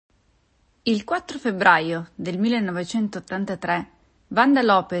Il 4 febbraio del 1983, Wanda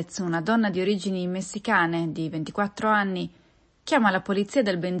Lopez, una donna di origini messicane di 24 anni, chiama la polizia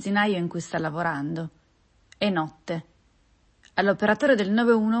del benzinaio in cui sta lavorando. È notte. All'operatore del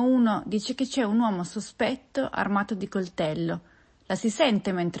 911 dice che c'è un uomo sospetto armato di coltello. La si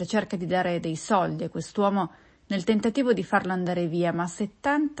sente mentre cerca di dare dei soldi a quest'uomo nel tentativo di farlo andare via, ma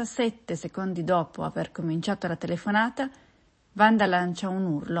 77 secondi dopo aver cominciato la telefonata, Wanda lancia un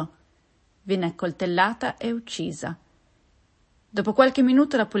urlo. Viene accoltellata e uccisa. Dopo qualche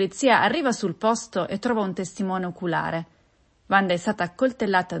minuto la polizia arriva sul posto e trova un testimone oculare. Wanda è stata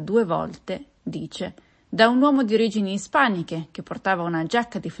accoltellata 2 volte, dice, da un uomo di origini ispaniche che portava una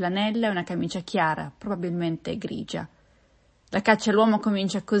giacca di flanella e una camicia chiara, probabilmente grigia. La caccia all'uomo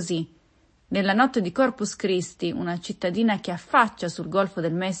comincia così. Nella notte di Corpus Christi, una cittadina che affaccia sul Golfo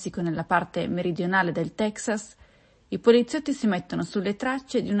del Messico nella parte meridionale del Texas, i poliziotti si mettono sulle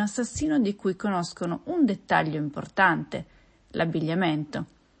tracce di un assassino di cui conoscono un dettaglio importante, l'abbigliamento,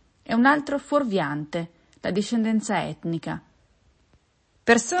 e un altro fuorviante, la discendenza etnica.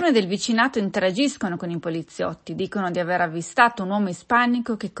 Persone del vicinato interagiscono con i poliziotti, dicono di aver avvistato un uomo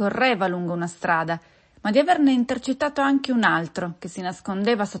ispanico che correva lungo una strada, ma di averne intercettato anche un altro che si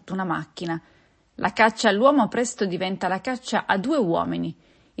nascondeva sotto una macchina. La caccia all'uomo presto diventa la caccia a 2 uomini.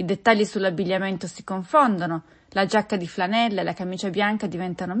 I dettagli sull'abbigliamento si confondono, la giacca di flanella e la camicia bianca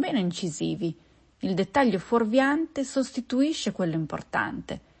diventano meno incisivi. Il dettaglio fuorviante sostituisce quello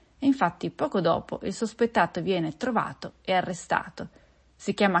importante e infatti poco dopo il sospettato viene trovato e arrestato.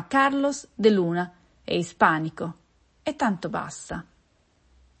 Si chiama Carlos DeLuna, è ispanico e tanto basta.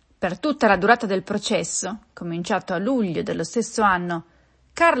 Per tutta la durata del processo, cominciato a luglio dello stesso anno,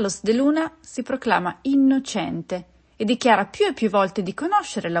 Carlos DeLuna si proclama innocente e dichiara più e più volte di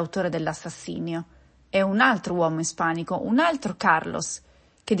conoscere l'autore dell'assassinio. È un altro uomo ispanico, un altro Carlos,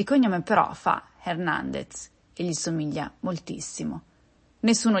 che di cognome però fa Hernandez e gli somiglia moltissimo.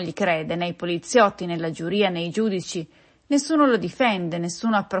 Nessuno gli crede, né i poliziotti, né la giuria, né i giudici. Nessuno lo difende,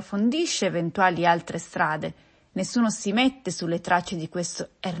 nessuno approfondisce eventuali altre strade, nessuno si mette sulle tracce di questo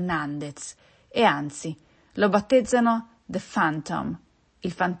Hernandez e anzi lo battezzano The Phantom,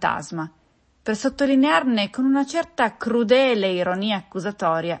 il fantasma, per sottolinearne con una certa crudele ironia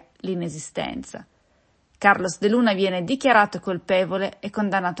accusatoria l'inesistenza. Carlos DeLuna viene dichiarato colpevole e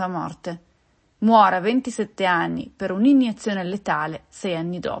condannato a morte. Muore a 27 anni per un'iniezione letale 6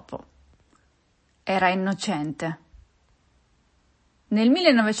 anni dopo. Era innocente. Nel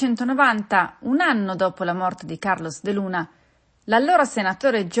 1990, un anno dopo la morte di Carlos DeLuna, l'allora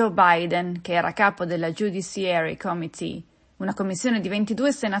senatore Joe Biden, che era capo della Judiciary Committee, una commissione di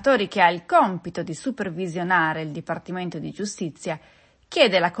 22 senatori che ha il compito di supervisionare il Dipartimento di Giustizia,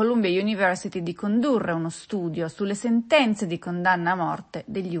 chiede alla Columbia University di condurre uno studio sulle sentenze di condanna a morte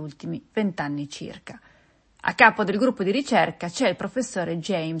degli ultimi 20 anni circa. A capo del gruppo di ricerca c'è il professore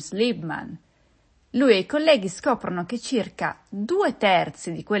James Liebman. Lui e i colleghi scoprono che circa 2/3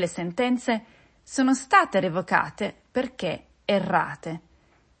 di quelle sentenze sono state revocate perché errate.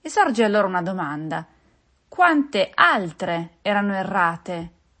 E sorge allora una domanda: quante altre erano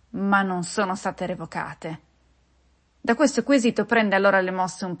errate ma non sono state revocate? Da questo quesito prende allora le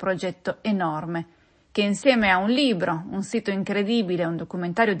mosse un progetto enorme, che insieme a un libro, un sito incredibile e un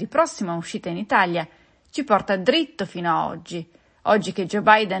documentario di prossima uscita in Italia ci porta dritto fino a oggi che Joe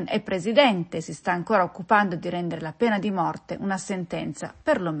Biden è presidente e si sta ancora occupando di rendere la pena di morte una sentenza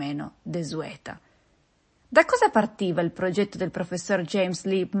perlomeno desueta. Da cosa partiva il progetto del professor James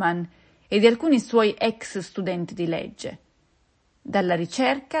Liebman e di alcuni suoi ex studenti di legge? Dalla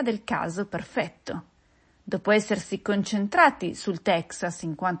ricerca del caso perfetto. Dopo essersi concentrati sul Texas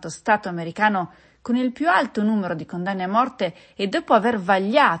in quanto stato americano con il più alto numero di condanne a morte e dopo aver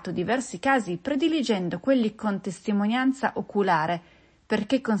vagliato diversi casi prediligendo quelli con testimonianza oculare,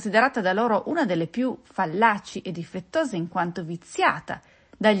 perché considerata da loro una delle più fallaci e difettose in quanto viziata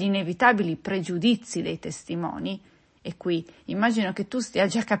dagli inevitabili pregiudizi dei testimoni, e qui immagino che tu stia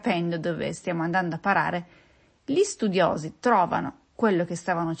già capendo dove stiamo andando a parare, gli studiosi trovano quello che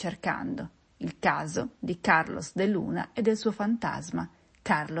stavano cercando, il caso di Carlos DeLuna e del suo fantasma,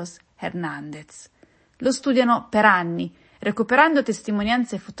 Carlos Hernandez. Lo studiano per anni, recuperando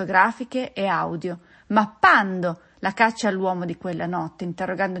testimonianze fotografiche e audio, mappando la caccia all'uomo di quella notte,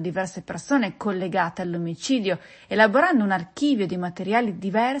 interrogando diverse persone collegate all'omicidio, elaborando un archivio di materiali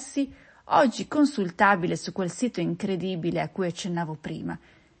diversi, oggi consultabile su quel sito incredibile a cui accennavo prima,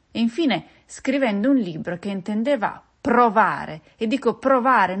 e infine scrivendo un libro che intendeva provare, e dico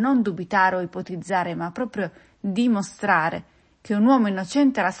provare, non dubitare o ipotizzare, ma proprio dimostrare che un uomo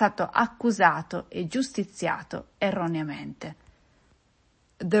innocente era stato accusato e giustiziato erroneamente.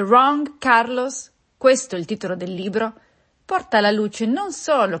 The Wrong Carlos, questo è il titolo del libro, porta alla luce non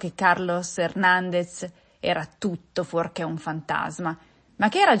solo che Carlos Hernández era tutto fuorché un fantasma, ma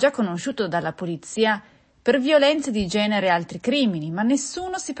che era già conosciuto dalla polizia per violenze di genere e altri crimini, ma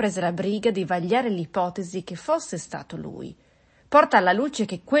nessuno si prese la briga di vagliare l'ipotesi che fosse stato lui. Porta alla luce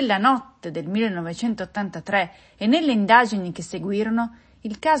che quella notte del 1983 e nelle indagini che seguirono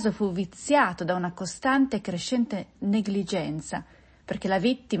il caso fu viziato da una costante e crescente negligenza, perché la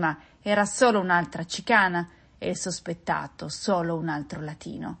vittima era solo un'altra cicana e il sospettato solo un altro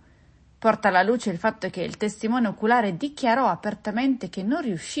latino. Porta alla luce il fatto che il testimone oculare dichiarò apertamente che non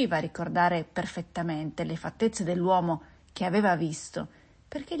riusciva a ricordare perfettamente le fattezze dell'uomo che aveva visto,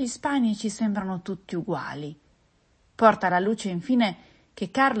 perché gli ispanici sembrano tutti uguali. Porta alla luce infine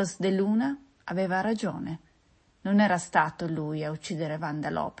che Carlos DeLuna aveva ragione. Non era stato lui a uccidere Wanda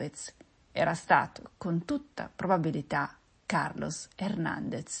Lopez, era stato, con tutta probabilità, Carlos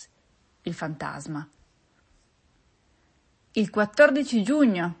Hernández, il fantasma. Il 14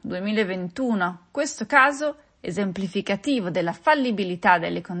 giugno 2021, questo caso, esemplificativo della fallibilità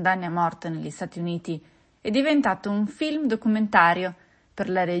delle condanne a morte negli Stati Uniti, è diventato un film documentario per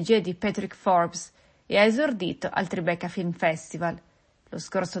la regia di Patrick Forbes e ha esordito al Tribeca Film Festival. Lo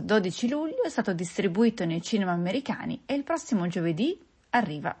scorso 12 luglio è stato distribuito nei cinema americani e il prossimo giovedì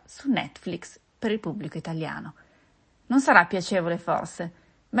arriva su Netflix per il pubblico italiano. Non sarà piacevole forse,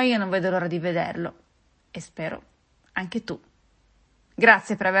 ma io non vedo l'ora di vederlo e spero anche tu.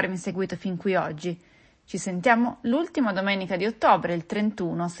 Grazie per avermi seguito fin qui oggi. Ci sentiamo l'ultima domenica di ottobre, il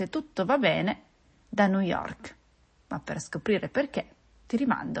 31, se tutto va bene, da New York. Ma per scoprire perché ti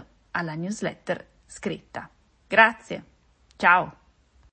rimando alla newsletter scritta. Grazie. Ciao.